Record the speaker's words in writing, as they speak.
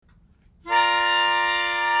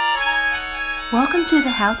Welcome to the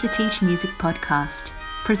How to Teach Music podcast,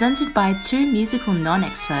 presented by two musical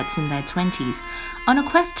non-experts in their 20s on a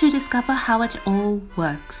quest to discover how it all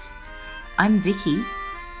works. I'm Vicky.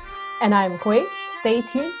 And I'm Hui. Stay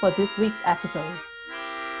tuned for this week's episode.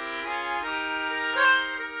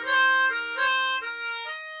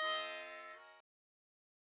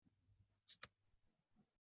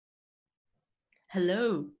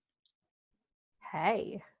 Hello.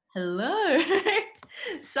 Hey. Hello.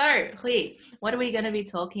 So, Hui, what are we going to be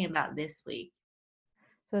talking about this week?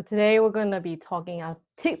 So today we're going to be talking about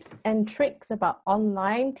tips and tricks about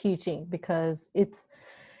online teaching because it's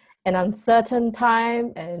an uncertain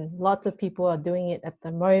time and lots of people are doing it at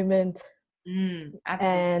the moment. Absolutely.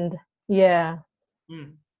 And yeah.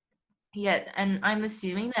 Yeah, and I'm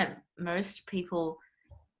assuming that most people,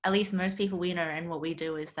 at least most people we know and what we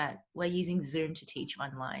do is that we're using Zoom to teach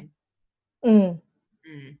online.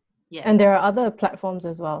 Yeah. And there are other platforms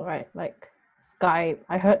as well, right? Like Skype.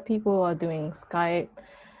 I heard people are doing Skype,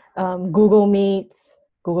 Google Meets,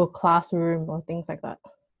 Google Classroom, or things like that.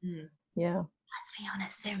 Yeah. Let's be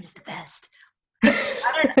honest, Zoom is the best.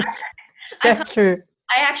 That's true.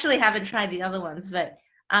 I actually haven't tried the other ones, but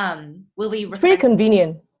we'll be. It's pretty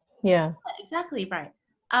convenient. Yeah. Exactly right.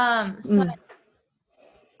 So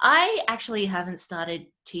I actually haven't started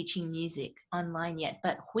teaching music online yet,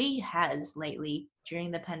 but Hui has lately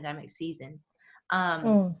during the pandemic season.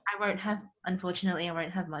 Unfortunately, I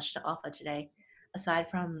won't have much to offer today, aside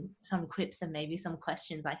from some quips and maybe some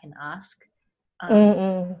questions I can ask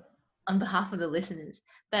on behalf of the listeners.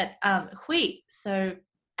 But Hui, so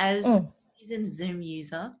as a seasoned Zoom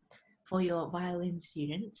user for your violin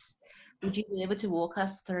students, would you be able to walk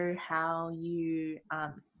us through how you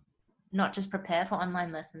not just prepare for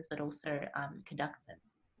online lessons, but also conduct them?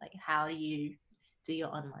 Like, how do you do your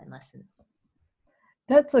online lessons?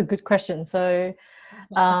 That's a good question. So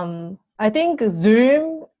I think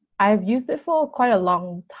Zoom, I've used it for quite a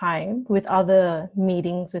long time with other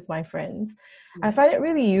meetings with my friends. I find it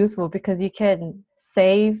really useful because you can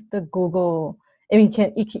save the Google, you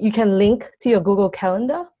can link to your Google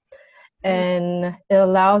Calendar, and it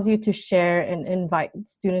allows you to share and invite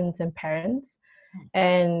students and parents.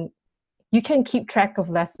 And you can keep track of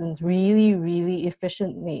lessons really, really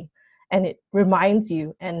efficiently. And it reminds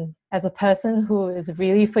you. And as a person who is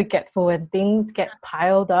really forgetful when things get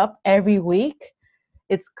piled up every week,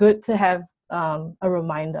 it's good to have a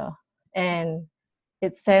reminder. And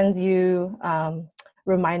it sends you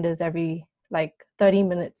reminders every like 30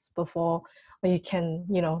 minutes before, where you can,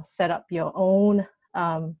 set up your own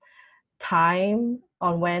time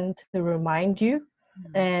on when to remind you.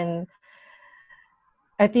 And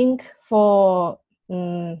I think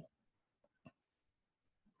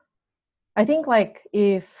like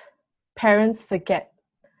if parents forget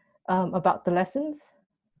about the lessons,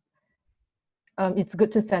 it's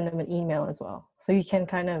good to send them an email as well. So you can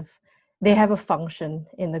they have a function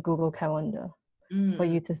in the Google Calendar for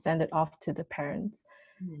you to send it off to the parents.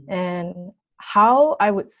 And how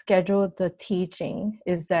I would schedule the teaching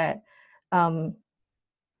is that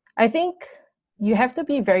I think you have to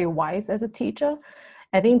be very wise as a teacher.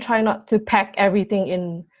 I think try not to pack everything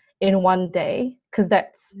in one day, because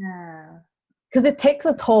it takes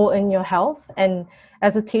a toll in your health. And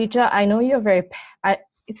as a teacher, I know you're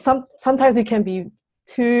sometimes you can be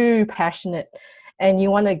too passionate and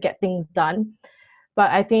you want to get things done.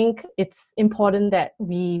 But I think it's important that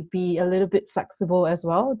we be a little bit flexible as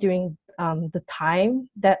well during the time,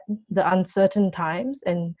 that the uncertain times,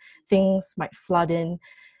 and things might flood in.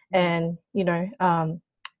 And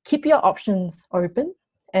keep your options open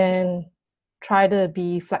and try to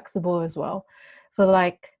be flexible as well. So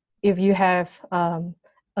like if you have a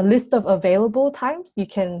list of available times, you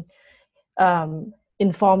can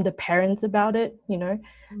inform the parents about it, give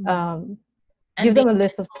them a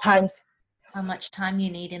list of times. How much time you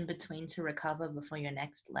need in between to recover before your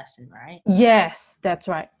next lesson, right? Yes, that's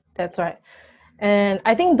right. And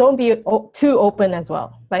I think don't be too open as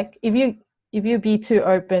well. Like if you be too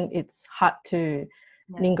open, it's hard to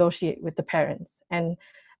negotiate with the parents. And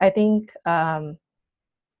I think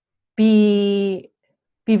be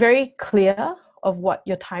very clear of what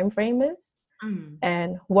your time frame is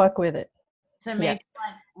and work with it. So maybe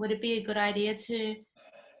would it be a good idea to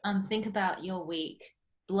think about your week,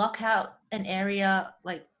 block out an area,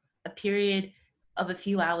 like a period of a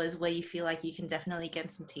few hours where you feel like you can definitely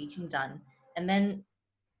get some teaching done, and then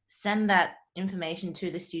send that information to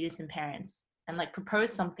the students and parents and like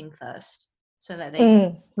propose something first so that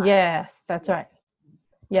they yes, that's right.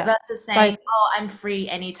 Yeah. Versus saying, I'm free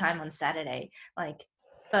anytime on Saturday. Like,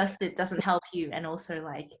 first, it doesn't help you, and also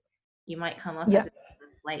like you might come up as a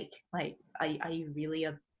flake. Like, are you really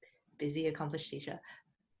a busy, accomplished teacher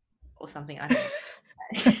or something. I don't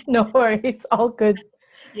know. No worries, all good.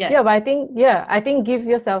 Yeah, but I think give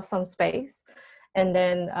yourself some space, and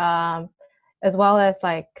then as well as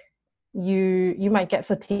like you might get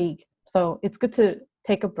fatigue, so it's good to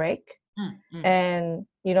take a break. And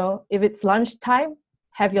you know, if it's lunchtime,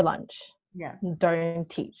 have your lunch. Don't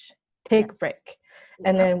teach, take a break,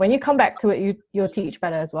 and then when you come back to it, you'll teach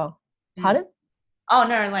better as well. Pardon? Oh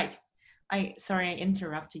no, like sorry, I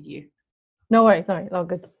interrupted you. No worries, all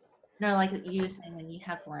good. No, like you were saying, when you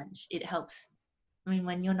have lunch, it helps. I mean,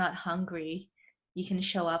 when you're not hungry, you can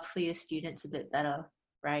show up for your students a bit better,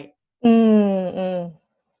 right? Yeah.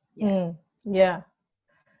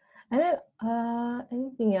 And then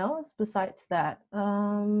anything else besides that? I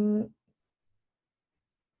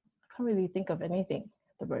can't really think of anything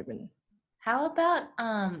at the moment. How about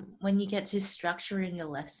when you get to structuring your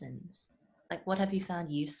lessons? Like, what have you found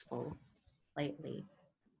useful lately?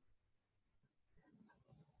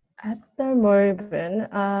 At the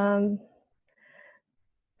moment,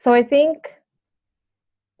 so I think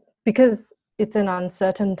because it's an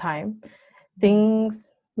uncertain time,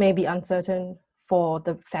 things may be uncertain for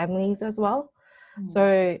the families as well.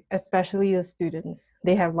 So especially the students,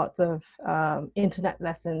 they have lots of internet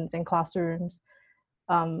lessons and classrooms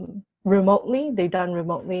remotely. They're done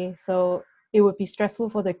remotely, so it would be stressful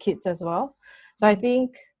for the kids as well. So I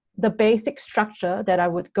think the basic structure that I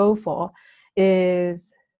would go for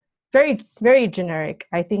is very, very generic.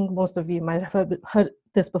 I think most of you might have heard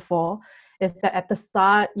this before, is that at the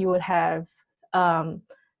start you would have a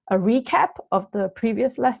recap of the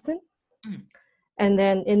previous lesson. And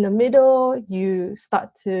then in the middle, you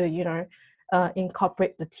start to, you know,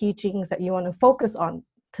 incorporate the teachings that you want to focus on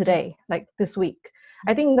today, like this week.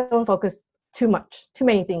 I think don't focus too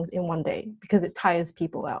many things in one day, because it tires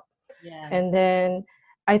people out. And then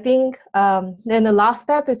I think then the last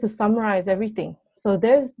step is to summarize everything. So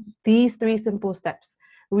there's these 3 simple steps: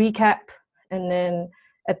 recap, and then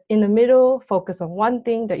in the middle, focus on one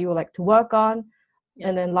thing that you would like to work on,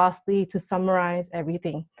 and then lastly, to summarize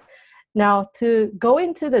everything. Now, to go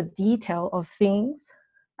into the detail of things,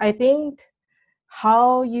 I think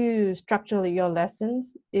how you structure your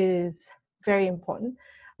lessons is very important.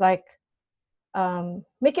 Like,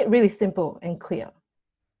 make it really simple and clear.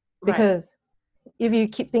 Because if you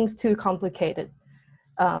keep things too complicated,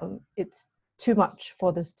 it's too much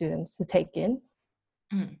for the students to take in.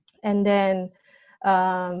 And then,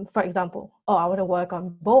 for example, I want to work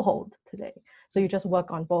on bow hold today. So you just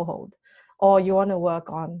work on bow hold. Or you want to work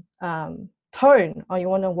on tone, or you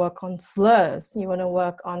want to work on slurs, you want to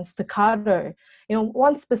work on staccato, you know,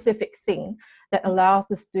 one specific thing that allows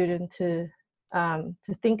the student to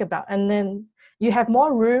think about. And then you have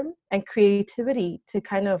more room and creativity to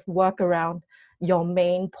kind of work around your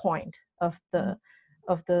main point of the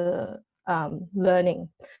learning.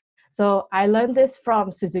 So I learned this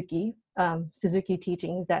from Suzuki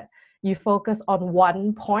teachings, that you focus on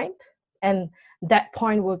one point, and that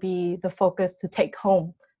point will be the focus to take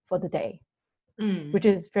home for the day, which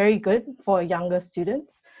is very good for younger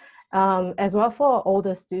students, as well for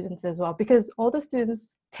older students as well, because older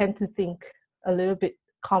students tend to think a little bit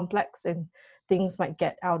complex and things might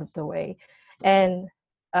get out of the way. And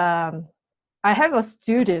I have a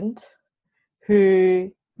student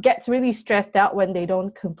who gets really stressed out when they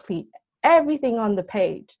don't complete everything on the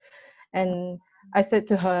page. And I said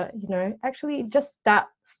to her, you know, actually just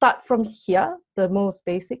start from here, the most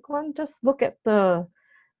basic one. Just look at the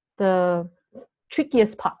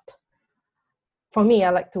trickiest part. For me, I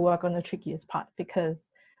like to work on the trickiest part, because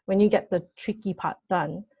when you get the tricky part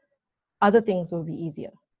done, other things will be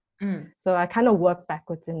easier. So I kind of work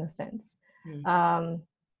backwards in a sense.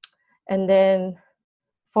 And then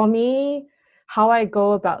for me, how I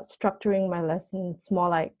go about structuring my lessons, it's more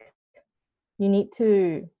like you need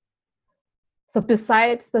to, so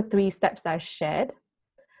besides the 3 steps I shared,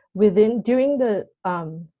 during the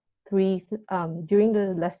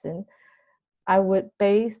lesson, I would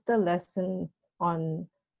base the lesson on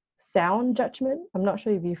sound judgment. I'm not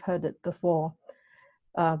sure if you've heard it before,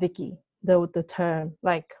 Vicky, the term.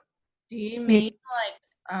 Like, do you mean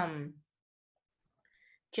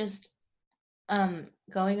just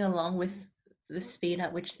going along with the speed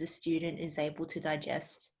at which the student is able to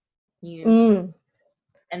digest new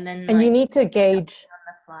and then and you need to gauge on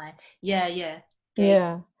the fly.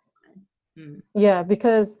 Yeah.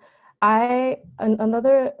 Because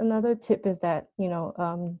another tip is that, you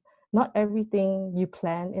know, not everything you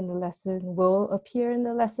plan in the lesson will appear in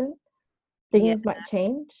the lesson. Things might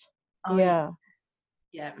change. Yeah.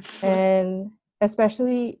 And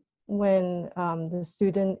especially when the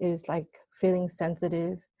student is like feeling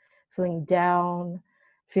sensitive, feeling down,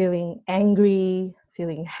 feeling angry,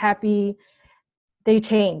 feeling happy, they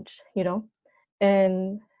change, you know.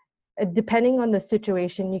 And depending on the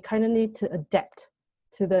situation, you kind of need to adapt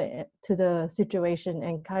to the situation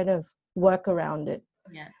and kind of work around it.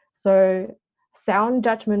 Yeah. So sound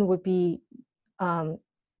judgment would be,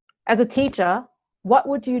 as a teacher, what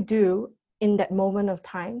would you do in that moment of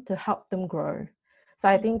time to help them grow? So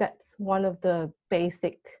I think that's one of the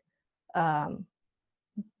basic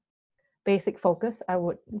focus I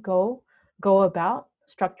would go about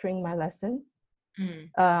structuring my lesson.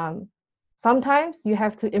 Sometimes you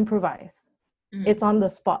have to improvise. It's on the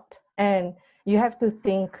spot, and you have to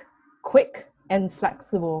think quick and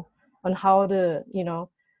flexible on how to, you know,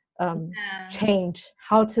 change,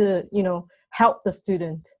 how to, you know, help the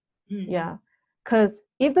student. Yeah, because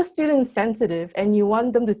if the student's sensitive and you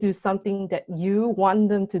want them to do something that you want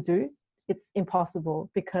them to do, it's impossible,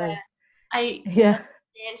 because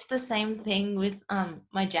it's the same thing with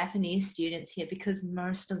my Japanese students here, because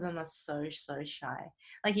most of them are so shy.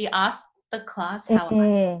 Like, you ask the class how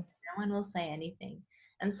no one will say anything.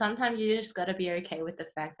 And sometimes you just got to be okay with the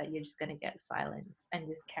fact that you're just going to get silence and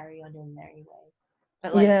just carry on your merry way.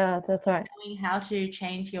 But like, yeah, that's right. Knowing how to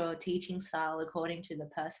change your teaching style according to the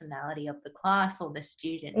personality of the class or the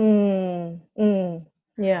student.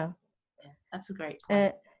 Yeah, that's a great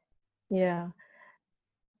point. Yeah.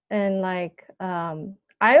 And like,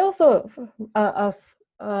 I also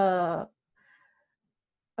a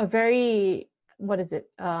very, what is it,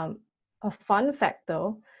 a fun fact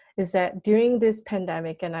though, is that during this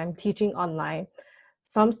pandemic and I'm teaching online,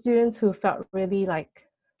 some students who felt really like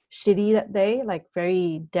shitty that day, like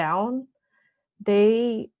very down,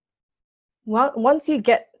 they, well, once you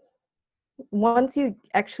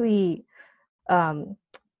actually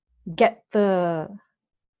get the,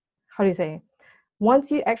 how do you say,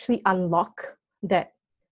 once you actually unlock that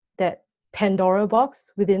Pandora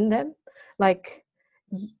box within them, like,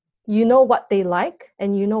 you know what they like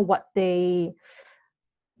and you know what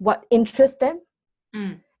interests them,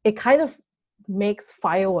 it kind of makes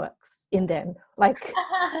fireworks in them. Like,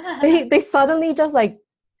 they suddenly just like,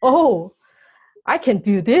 oh, I can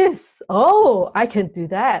do this. Oh, I can do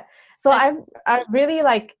that. So I really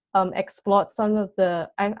like explored some of the,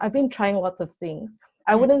 I've been trying lots of things.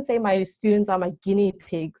 I wouldn't say my students are my guinea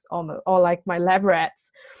pigs or like my lab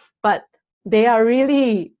rats, but they are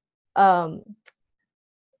really, how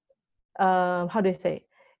do you say,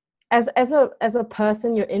 as a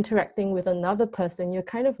person, you're interacting with another person, you're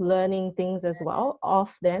kind of learning things as well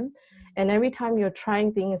of them. And every time you're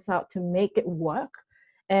trying things out to make it work.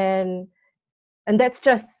 And that's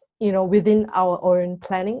just, you know, within our own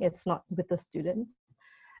planning. It's not with the students.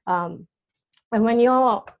 And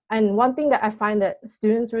one thing that I find that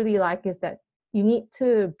students really like is that you need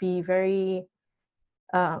to be very,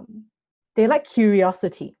 they like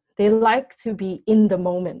curiosity. They like to be in the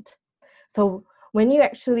moment. So when you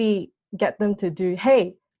actually get them to do,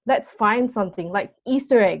 hey, let's find something like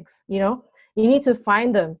Easter eggs, you know, you need to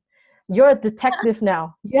find them. You're a detective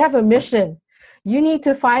now. You have a mission. You need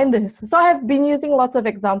to find this. So I've been using lots of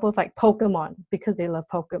examples like Pokemon, because they love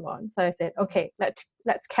Pokemon. So I said, okay,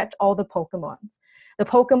 let's catch all the Pokemons. The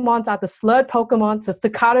Pokemons are the slurred Pokemons, the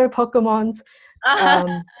staccato Pokemons,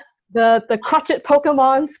 the crotchet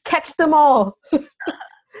Pokemons, catch them all.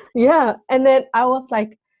 Yeah. And then I was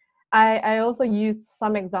like, I also used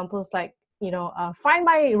some examples like, you know, find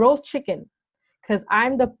my roast chicken, because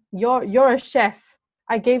you're a chef.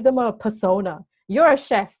 I gave them a persona. You're a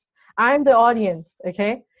chef. I'm the audience.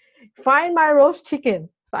 Okay, find my roast chicken.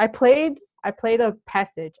 So I played a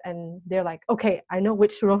passage, and they're like, okay, I know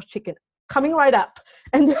which roast chicken, coming right up.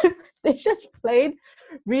 And they just played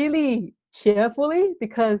really cheerfully,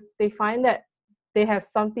 because they find that they have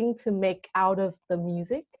something to make out of the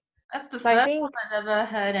music. That's the first time I've ever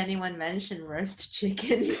heard anyone mention roast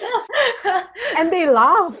chicken. And they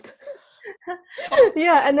laughed.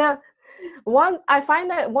 Yeah, and then I find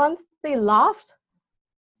that once they laughed,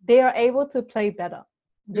 they are able to play better.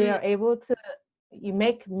 They are able to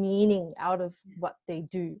make meaning out of what they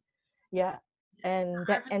do. Yeah. And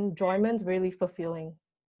that enjoyment's really fulfilling.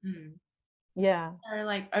 Yeah. Or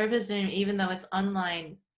like over Zoom, even though it's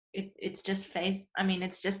online, it's just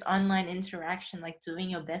it's just online interaction, like doing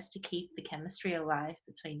your best to keep the chemistry alive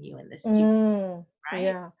between you and the student.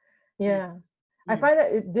 Right? Yeah. I find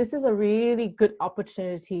that this is a really good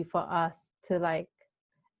opportunity for us to like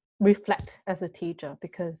reflect as a teacher,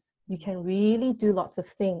 because you can really do lots of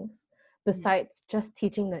things besides just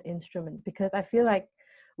teaching the instrument. Because I feel like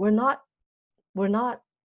we're not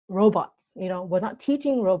robots, you know, we're not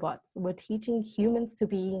teaching robots, we're teaching humans to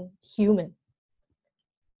be human.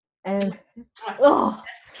 And oh,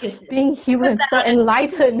 being human, so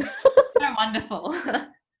enlightened. So wonderful.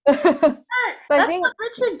 So I think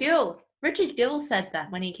Richard Gill said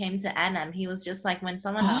that when he came to Annam. He was just like, when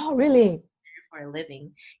someone asks really for a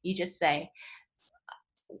living, you just say,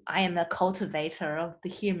 I am a cultivator of the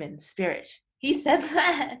human spirit. He said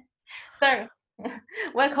that. So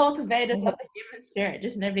we're cultivators of the human spirit,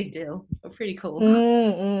 just no big deal. We're pretty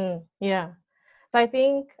cool. Yeah. So I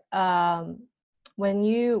think when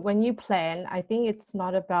you plan, I think it's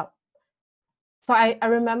not about. So I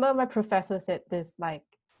remember my professor said this, like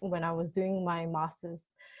when I was doing my master's,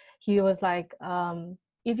 he was like,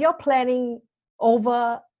 if you're planning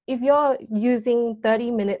if you're using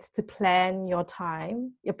 30 minutes to plan your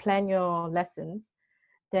time, you plan your lessons,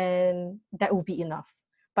 then that will be enough.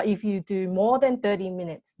 But if you do more than 30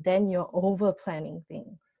 minutes, then you're over planning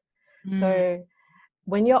things. So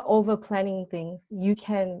when you're over planning things, you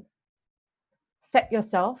can set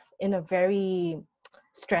yourself in a very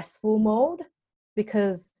stressful mode,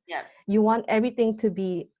 because you want everything to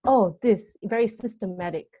be this very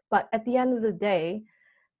systematic. But at the end of the day,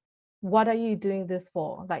 what are you doing this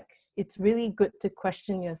for? Like, it's really good to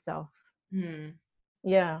question yourself.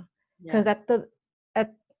 Because at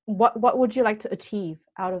what would you like to achieve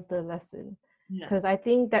out of the lesson? Because I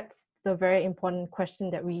think that's the very important question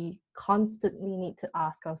that we constantly need to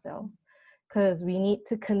ask ourselves, because we need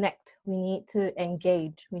to connect, we need to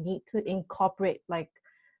engage, we need to incorporate like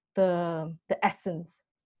the essence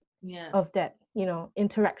of that,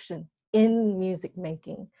 interaction in music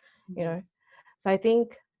making, So I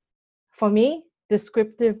think for me,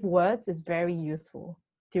 descriptive words is very useful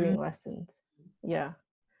during lessons.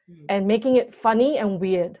 And making it funny and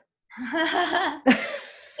weird.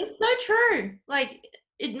 It's so true. Like,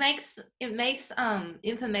 it makes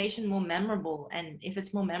information more memorable, and if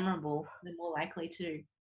it's more memorable, they're more likely to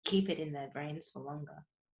keep it in their brains for longer.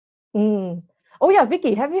 Oh yeah,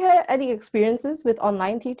 Vicky, have you had any experiences with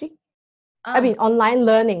online teaching? I mean, online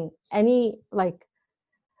learning, any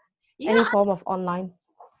form of online?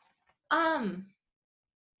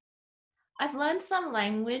 I've learned some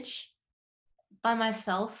language by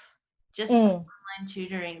myself, just from online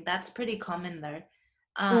tutoring. That's pretty common though.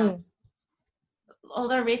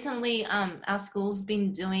 Although recently our school's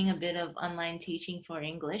been doing a bit of online teaching for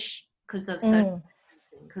English because of social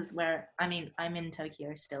distancing, because I'm in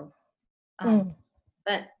Tokyo still.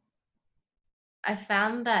 But I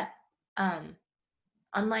found that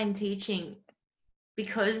online teaching,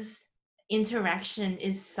 because interaction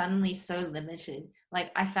is suddenly so limited, like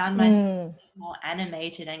I found myself more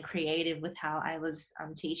animated and creative with how I was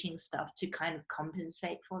teaching stuff to kind of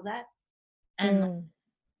compensate for that. And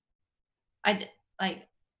I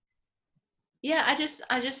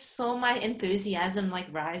just saw my enthusiasm like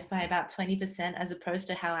rise by about 20%, as opposed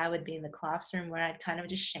to how I would be in the classroom, where I'd kind of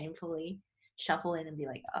just shamefully shuffle in and be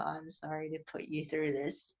like, oh, I'm sorry to put you through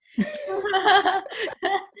this.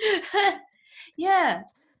 Yeah.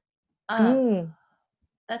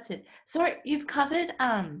 That's it. So you've covered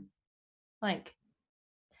like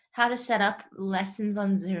how to set up lessons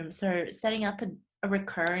on Zoom. So setting up a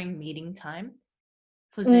recurring meeting time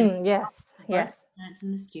for Zoom. Yes. Parents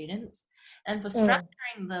and the students, and for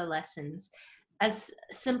structuring the lessons, as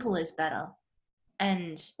simple as better,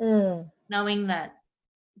 and knowing that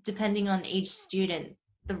depending on each student,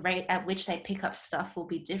 the rate at which they pick up stuff will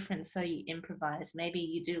be different. So you improvise. Maybe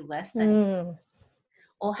you do less than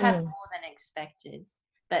or have more than expected.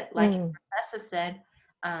 But like the professor said,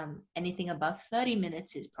 anything above 30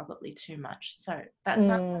 minutes is probably too much. So that's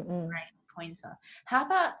a great pointer. How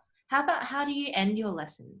about how do you end your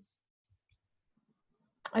lessons?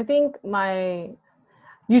 I think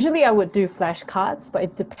usually I would do flashcards, but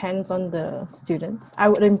it depends on the students. I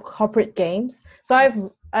would incorporate games. So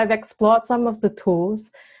I've explored some of the tools.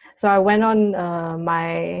 So I went on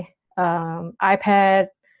my iPad,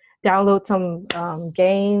 download some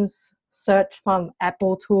games, search from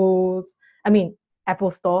Apple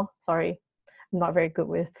Store. Sorry, I'm not very good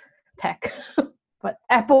with tech, but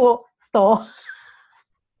Apple Store.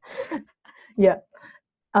 Yeah.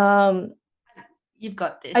 You've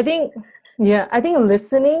got this. I think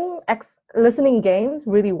listening games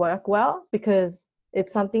really work well, because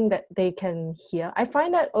it's something that they can hear. I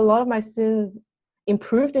find that a lot of my students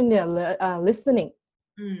improved in their listening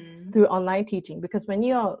through online teaching, because when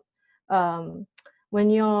you're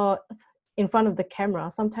in front of the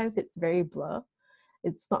camera, sometimes it's very blur,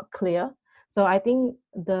 it's not clear. So I think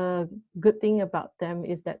the good thing about them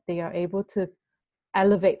is that they are able to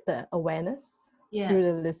elevate the awareness through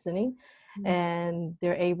the listening, and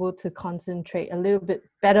they're able to concentrate a little bit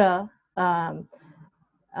better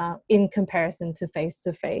in comparison to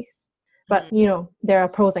face-to-face. but there are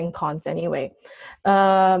pros and cons anyway.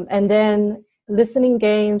 And then listening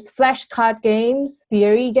games, flashcard games,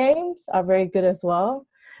 theory games are very good as well.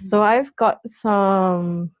 So I've got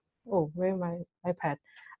some. Oh, where's my iPad?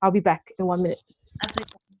 I'll be back in 1 minute. That's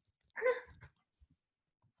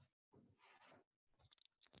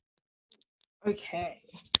okay.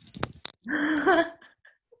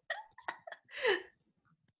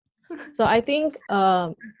 So I think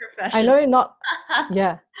I know not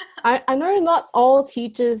I know not all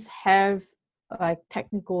teachers have like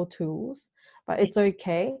technical tools, but it's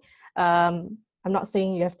okay. I'm not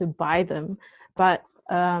saying you have to buy them, but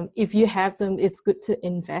if you have them, it's good to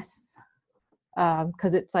invest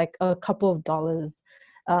because it's like a couple of dollars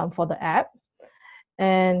for the app.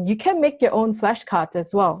 And you can make your own flashcards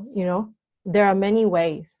as well. There are many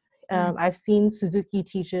ways. I've seen Suzuki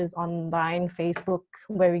teachers online, Facebook,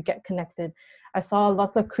 where we get connected. I saw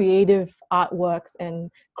lots of creative artworks and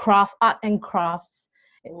art and crafts.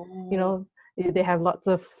 They have lots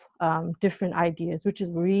of different ideas, which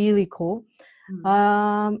is really cool.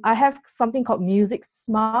 I have something called Music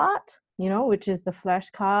Smart, which is the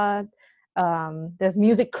flashcard. There's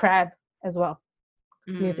Music Crab as well.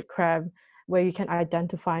 Music Crab, where you can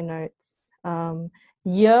identify notes.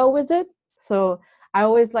 Year Wizard. So I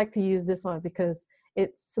always like to use this one because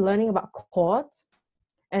it's learning about chords.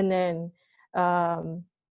 And then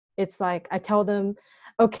it's like I tell them,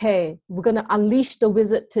 okay, we're going to unleash the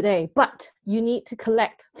wizard today, but you need to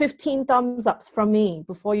collect 15 thumbs ups from me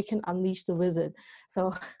before you can unleash the wizard.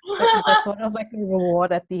 So that's sort of like a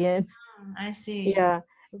reward at the end. I see. Yeah,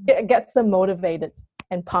 it gets them motivated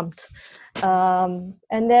and pumped. And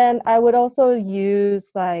then I would also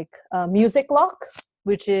use like Music Lock,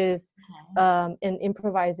 which is an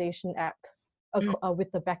improvisation app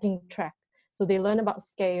with the backing track. So they learn about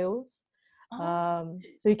scales. So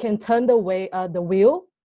you can turn the wheel,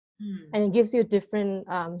 and it gives you different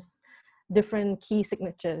key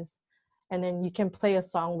signatures, and then you can play a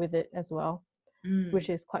song with it as well, which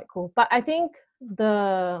is quite cool. But I think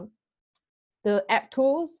the app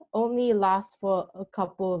tools only last for a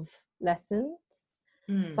couple of lessons.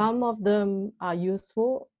 Some of them are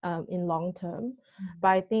useful in long term, but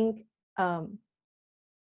I think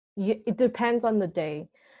it depends on the day.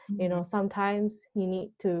 Sometimes you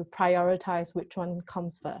need to prioritize which one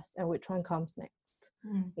comes first and which one comes next.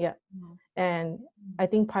 And I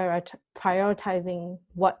think prioritizing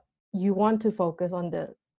what you want to focus on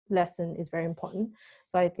the lesson is very important.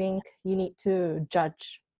 So I think you need to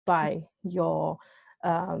judge by your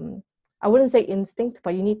I wouldn't say instinct,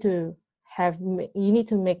 but you need to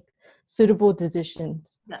make suitable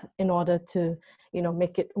decisions in order to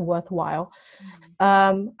make it worthwhile.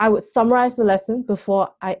 I would summarize the lesson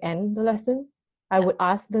before I end the lesson. I would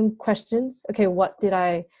ask them questions. Okay, what did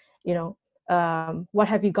I what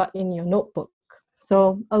have you got in your notebook?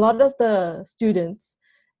 So a lot of the students,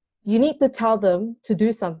 you need to tell them to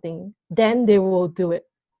do something, then they will do it.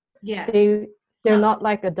 They're not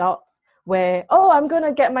like adults where, I'm going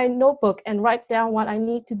to get my notebook and write down what I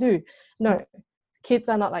need to do. No, kids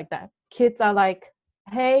are not like that. Kids are like,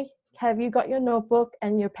 hey, have you got your notebook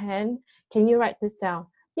and your pen? Can you write this down?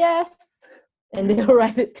 Yes. And they'll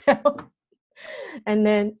write it down. And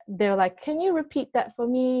then they're like, can you repeat that for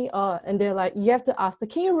me? And they're like, you have to ask them,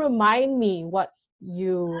 can you remind me what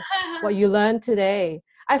you learned today?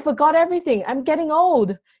 I forgot everything. I'm getting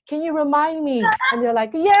old. Can you remind me? And they're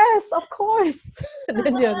like, yes, of course. And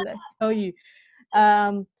then they'll tell you.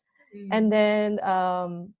 And then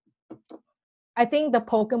I think the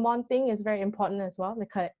Pokemon thing is very important as well.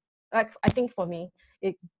 Like I think for me,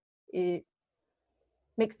 it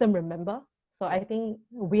makes them remember. So I think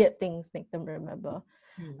weird things make them remember.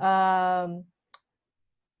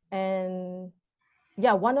 And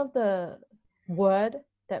yeah, one of the word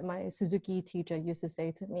that my Suzuki teacher used to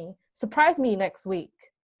say to me, surprise me next week.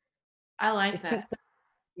 I like that.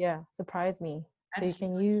 Surprise me. That's so you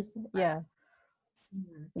can use, yeah.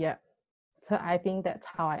 So I think that's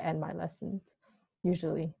how I end my lessons,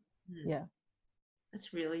 usually. Yeah.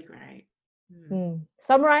 That's really great.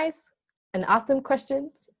 Summarize and ask them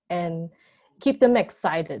questions and keep them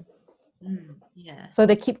excited. So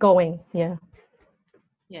they keep going. Yeah.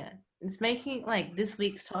 It's making this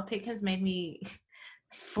week's topic has made me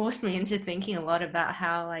forced me into thinking a lot about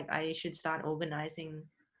how I should start organizing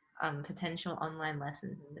potential online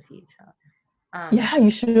lessons in the future. Yeah,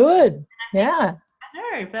 you should. Yeah. I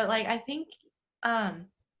know, but I think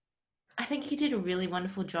you did a really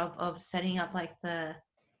wonderful job of setting up the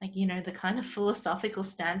like, you know, the kind of philosophical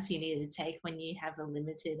stance you need to take when you have a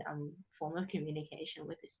limited form of communication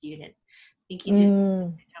with a student. I think you did a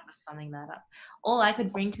good job of summing that up. All I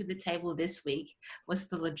could bring to the table this week was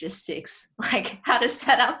the logistics, like how to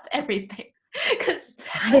set up everything. Because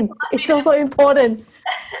it's also important.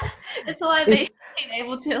 It's all I've been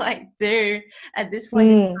able to like do at this point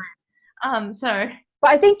in time. But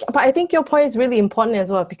I think your point is really important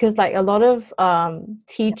as well, because like a lot of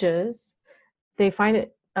teachers, they find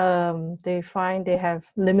they have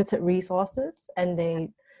limited resources, and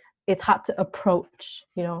it's hard to approach,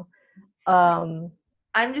 you know.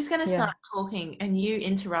 I'm just gonna start talking, and you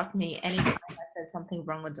interrupt me anytime I said something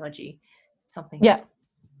wrong or dodgy.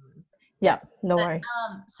 No worries.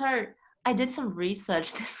 So I did some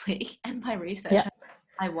research this week, and by research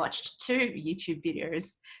I watched 2 YouTube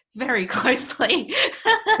videos very closely.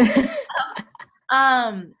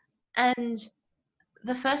 And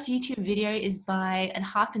the first YouTube video is by a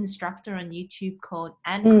harp instructor on YouTube called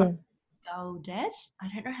Anne Gaudet. I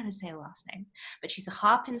don't know how to say her last name, but she's a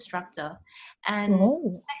harp instructor. And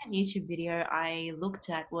the second YouTube video I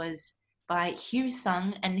looked at was by Hugh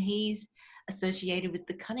Sung, and he's associated with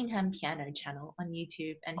the Cunningham Piano channel on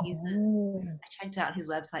YouTube. And I checked out his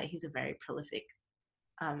website. He's a very prolific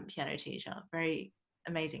piano teacher, very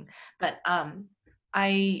amazing. But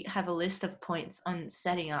I have a list of points on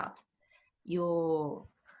setting up your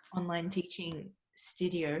online teaching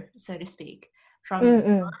studio, so to speak, from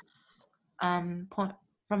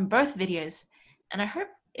both videos, and I hope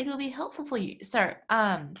it'll be helpful for you. So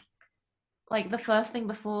like the first thing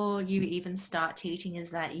before you even start teaching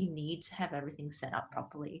is that you need to have everything set up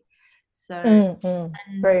properly. So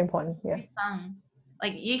very important.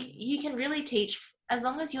 Like you can really teach as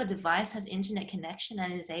long as your device has internet connection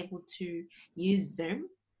and is able to use Zoom.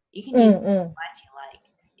 You can use the device you like.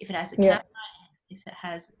 If it has a camera, if it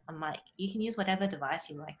has a mic, you can use whatever device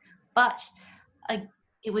you like. But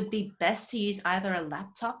it would be best to use either a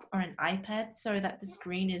laptop or an iPad so that the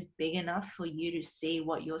screen is big enough for you to see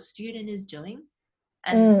what your student is doing,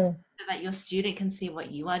 and so that your student can see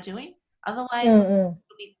what you are doing. Otherwise, it'll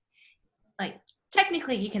be like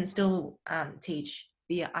technically you can still teach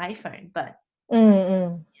via iPhone, but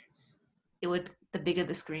it would, the bigger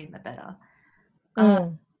the screen, the better.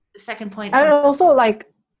 The second point, and also like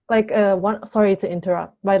one, sorry to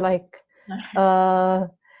interrupt, but like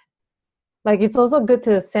it's also good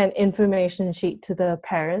to send information sheet to the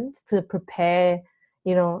parents to prepare,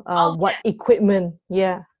 you know, what equipment.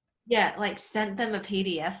 Like send them a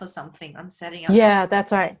PDF or something on setting up.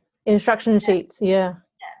 That's right, instruction sheets. And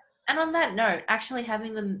on that note, actually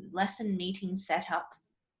having the lesson meeting set up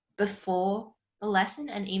before the lesson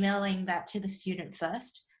and emailing that to the student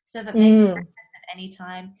first, so that they can access at any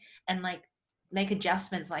time and like make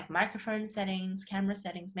adjustments like microphone settings, camera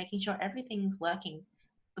settings, making sure everything's working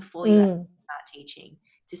before you start teaching,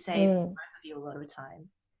 to save both of you a lot of time.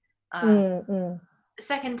 The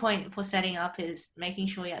second point for setting up is making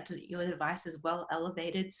sure your device is well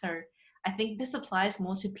elevated. So I think this applies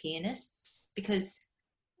more to pianists, because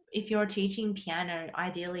if you're teaching piano,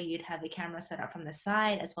 ideally you'd have a camera set up from the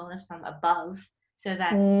side as well as from above, so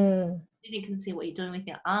that you can see what you're doing with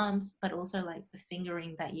your arms, but also like the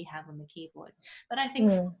fingering that you have on the keyboard. But I think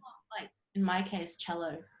for, like in my case,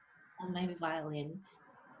 cello or maybe violin,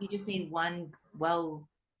 you just need one well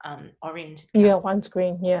oriented camera. One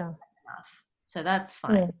screen. That's enough. So that's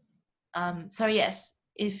fine. So yes,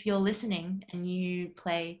 if you're listening and you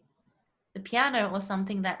play the piano or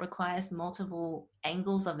something that requires multiple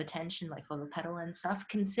angles of attention, like for the pedal and stuff,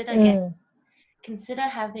 consider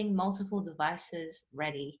having multiple devices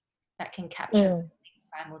ready that can capture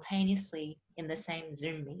simultaneously in the same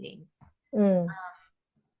Zoom meeting. And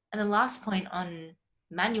the last point on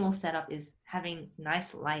manual setup is having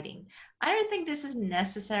nice lighting. I don't think this is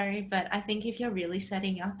necessary, but I think if you're really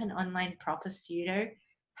setting up an online proper studio,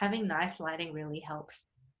 having nice lighting really helps,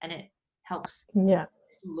 and it helps. It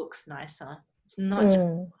looks nicer. It's not just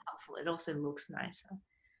helpful, it also looks nicer.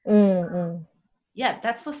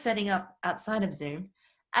 That's for setting up outside of Zoom.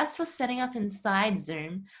 As for setting up inside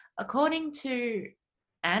Zoom, according to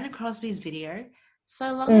Anna Crosby's video,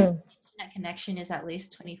 so long as the internet connection is at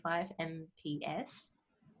least 25 Mbps,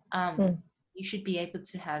 you should be able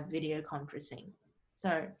to have video conferencing.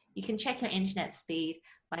 So you can check your internet speed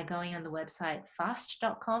by going on the website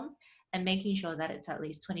fast.com and making sure that it's at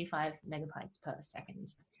least 25 megabytes per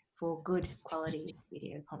second for good quality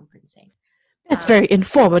video conferencing. That's very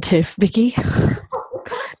informative, Vicky.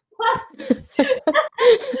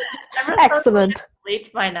 Excellent.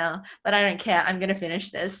 Sleep by now, but I don't care. I'm going to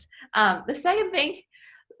finish this. The second thing,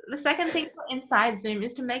 the second thing inside Zoom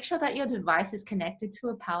is to make sure that your device is connected to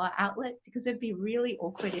a power outlet, because it'd be really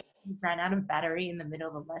awkward if you ran out of battery in the middle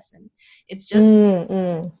of a lesson. It's just,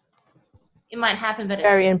 it might happen, but it's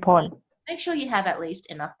very important. Make sure you have at least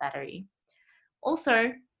enough battery.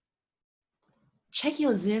 Also, check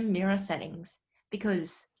your Zoom mirror settings,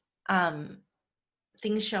 because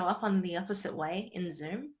things show up on the opposite way in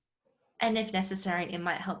Zoom. And if necessary, it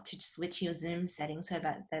might help to switch your Zoom settings so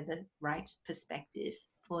that they're the right perspective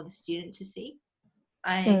for the student to see.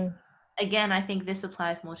 Again, I think this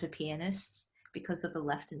applies more to pianists because of the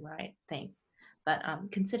left and right thing, but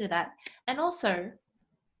consider that. And also,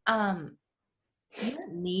 you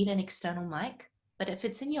don't need an external mic, but if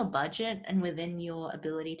it's in your budget and within your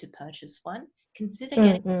ability to purchase one, consider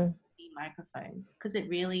getting a microphone, because it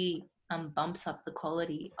really bumps up the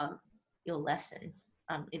quality of your lesson.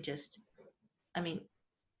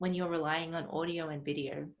 When you're relying on audio and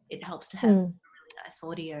video, it helps to have a really nice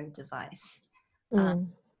audio device.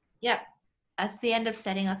 That's the end of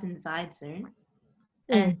setting up inside Zoom.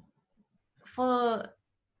 And for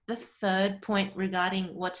the third point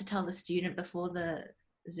regarding what to tell the student before the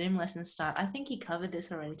Zoom lessons start, I think you covered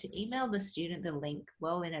this already, to email the student the link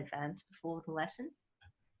well in advance before the lesson.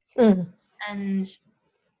 And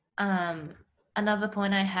another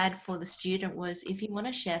point I had for the student was, if you want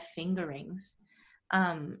to share fingerings,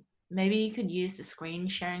 maybe you could use the screen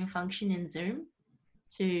sharing function in Zoom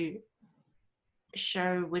to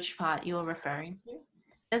show which part you're referring to.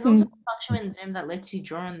 There's also a function in Zoom that lets you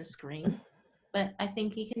draw on the screen, but I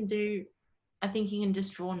think you can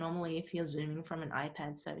just draw normally if you're zooming from an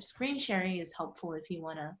iPad. So screen sharing is helpful if you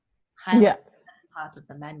want to highlight parts of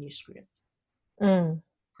the manuscript.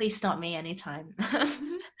 Please stop me anytime.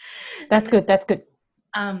 That's good.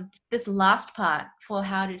 This last part for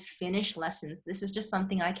how to finish lessons, this is just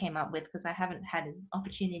something I came up with because I haven't had an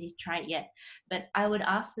opportunity to try it yet, but I would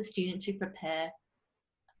ask the student to prepare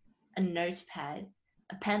a notepad,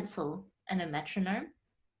 a pencil, and a metronome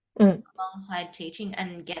alongside teaching,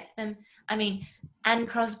 and get them, Anne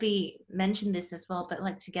Crosby mentioned this as well,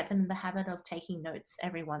 but to get them in the habit of taking notes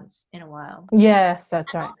every once in a while. Yes,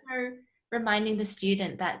 that's right. Also reminding the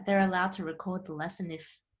student that they're allowed to record the lesson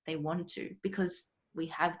if they want to, because we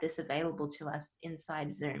have this available to us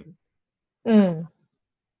inside Zoom.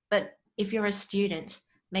 But if you're a student,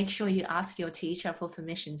 make sure you ask your teacher for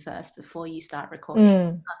permission first before you start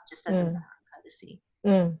recording, just as a matter of courtesy.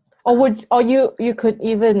 Or you could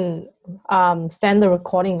even send the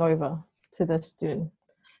recording over to the student.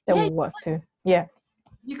 That would work too. Yeah.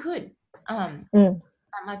 You could.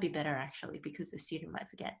 That might be better actually, because the student might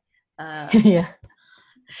forget.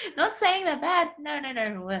 Not saying they're bad. No.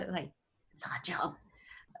 It's our job.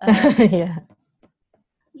 Yeah,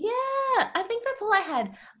 I think that's all I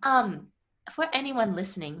had. For anyone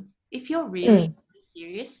listening, if you're really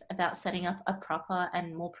serious about setting up a proper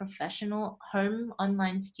and more professional home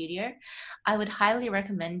online studio, I would highly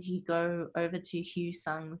recommend you go over to Hugh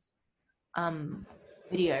Sung's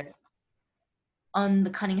video on the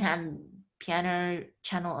Cunningham Piano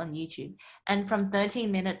channel on YouTube. And from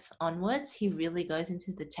 13 minutes onwards, he really goes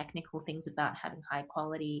into the technical things about having high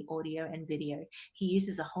quality audio and video. He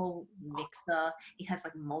uses a whole mixer. He has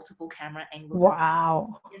multiple camera angles.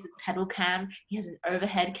 Wow. He has a pedal cam. He has an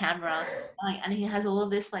overhead camera. And he has all of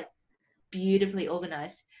this beautifully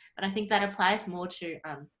organized. But I think that applies more to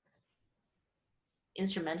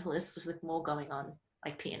instrumentalists with more going on,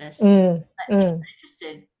 like pianists. But if you're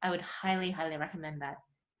interested, I would highly, highly recommend that.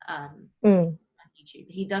 On YouTube.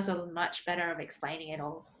 He does a much better of explaining it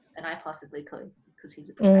all than I possibly could, because he's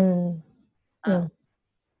a professional.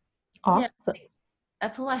 Awesome.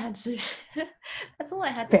 That's all I had to. That's all I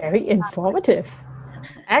had. Very informative.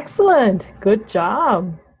 Excellent. Good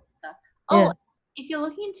job. If you're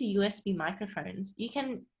looking into USB microphones, you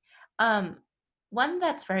can. One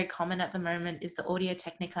that's very common at the moment is the Audio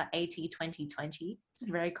Technica AT2020. It's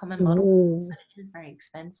a very common model, but it is very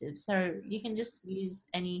expensive. So you can just use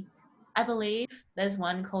any. I believe there's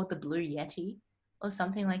one called the Blue Yeti or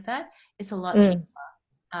something like that. It's a lot cheaper.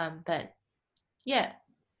 But yeah,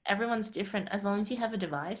 everyone's different. As long as you have a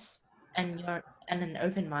device and an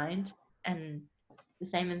open mind and the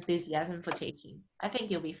same enthusiasm for teaching, I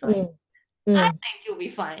think you'll be fine. I think you'll be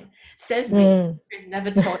fine. Says me, who's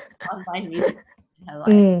never taught online music in her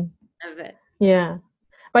life. Yeah.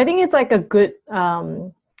 But I think it's a good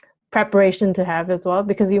preparation to have as well,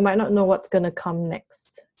 because you might not know what's going to come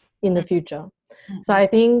next in the future. So I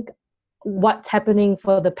think what's happening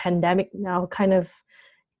for the pandemic now kind of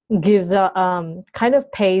gives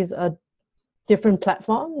paves a different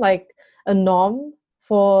platform, like a norm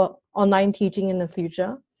for online teaching in the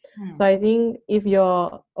future. So I think if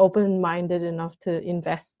you're open-minded enough to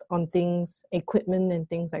invest on things, equipment and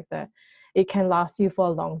things like that, it can last you for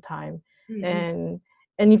a long time. And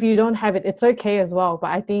if you don't have it, it's okay as well.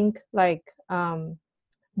 But I think like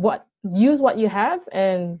use what you have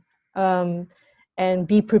and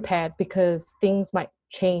be prepared, because things might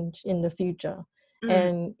change in the future.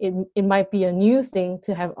 And it might be a new thing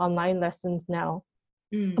to have online lessons now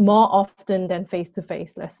more often than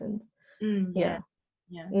face-to-face lessons. Yeah.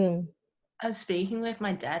 I was speaking with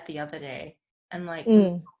my dad the other day, and like we were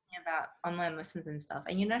talking about online lessons and stuff.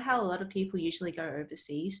 And you know how a lot of people usually go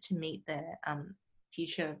overseas to meet their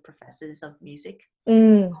future professors of music,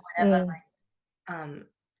 or whatever, like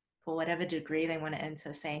for whatever degree they want to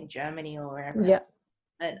enter, say in Germany or wherever. Yeah.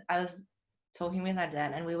 But I was talking with my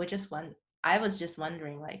dad, and I was just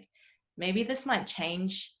wondering, like, maybe this might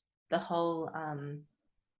change the whole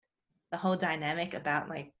dynamic about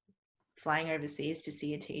like flying overseas to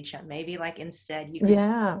see a teacher. Maybe like instead you could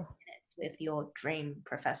minutes with your dream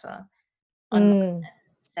professor online,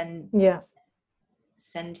 send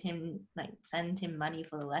him money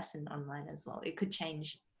for the lesson online as well. It could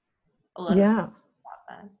change a lot of things about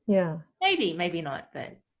that. Yeah. Maybe not,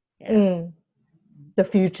 but yeah. The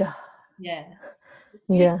future. Yeah.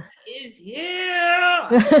 Yeah. Is here.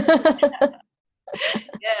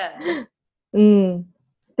 Yeah. I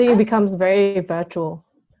think it becomes very virtual,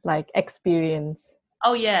 like experience.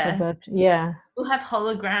 Oh yeah. Yeah. We'll have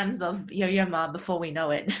holograms of Yo-Yo Ma before we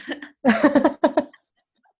know it.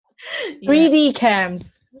 3D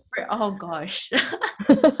cams. Oh gosh.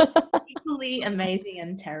 Equally amazing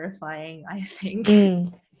and terrifying, I think.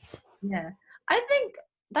 Yeah. I think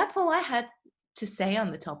that's all I had to say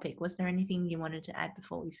on the topic. Was there anything you wanted to add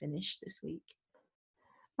before we finish this week?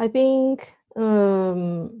 I think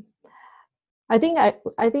I think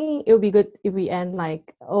it would be good if we end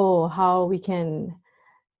like, how we can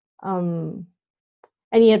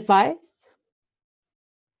any advice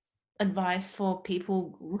for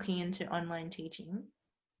people looking into online teaching?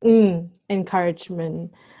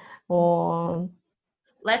 Encouragement, or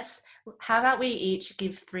how about we each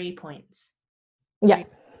give 3 points? Yeah.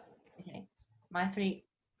 Okay. My three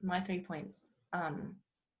points.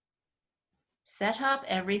 Set up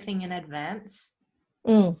everything in advance.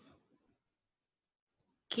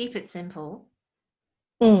 Keep it simple.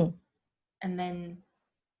 And then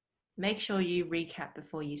make sure you recap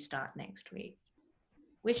before you start next week.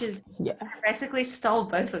 Which is I basically stole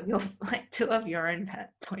both of your two of your own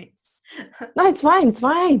points. No, it's fine.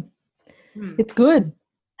 It's good.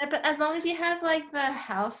 But as long as you have like the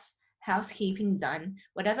housekeeping done,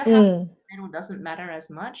 whatever happens in the middle doesn't matter as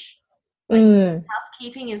much. Like,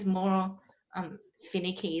 housekeeping is more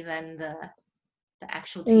finicky than the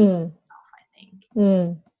actual teaching itself, I think.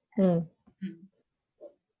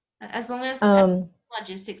 As long as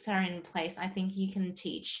logistics are in place, I think you can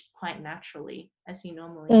teach quite naturally as you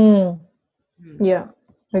normally. Yeah,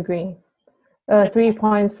 agree. 3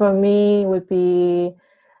 points for me would be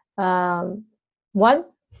 1,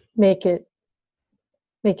 make it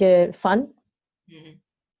fun,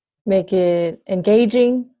 make it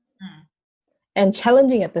engaging and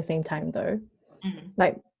challenging at the same time though.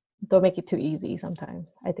 Like, don't make it too easy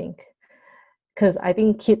sometimes, I think, because I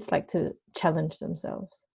think kids like to challenge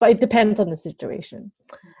themselves, but it depends on the situation.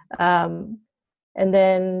 And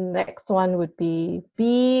then next one would be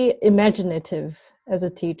imaginative as a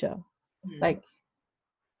teacher. Like,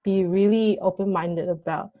 be really open-minded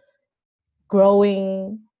about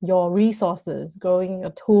growing your resources, growing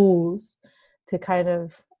your tools to kind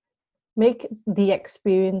of make the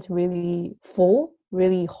experience really full,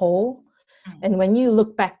 really whole. And when you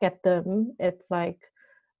look back at them, it's like,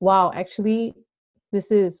 wow, actually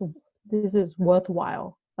this is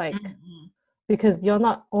worthwhile. Like, because you're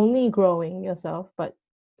not only growing yourself, but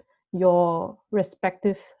your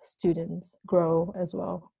respective students grow as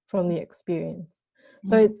well from the experience.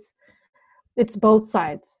 So it's both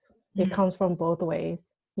sides. It comes from both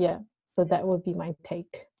ways. Yeah. So that would be my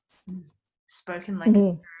take. Spoken like a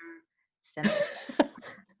true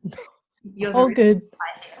You're all good.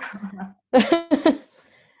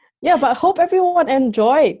 Yeah, but I hope everyone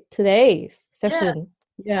enjoyed today's session.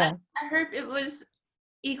 Yeah. I hope it was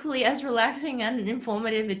equally as relaxing and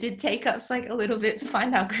informative. It did take us like a little bit to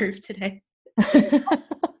find our groove today.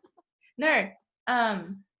 No.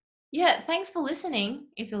 Yeah, thanks for listening,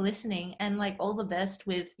 if you're listening, and like all the best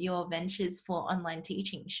with your ventures for online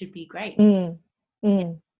teaching. Should be great. Yeah.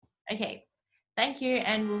 Okay. Thank you,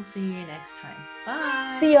 and we'll see you next time.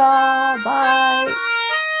 Bye. See ya. Bye.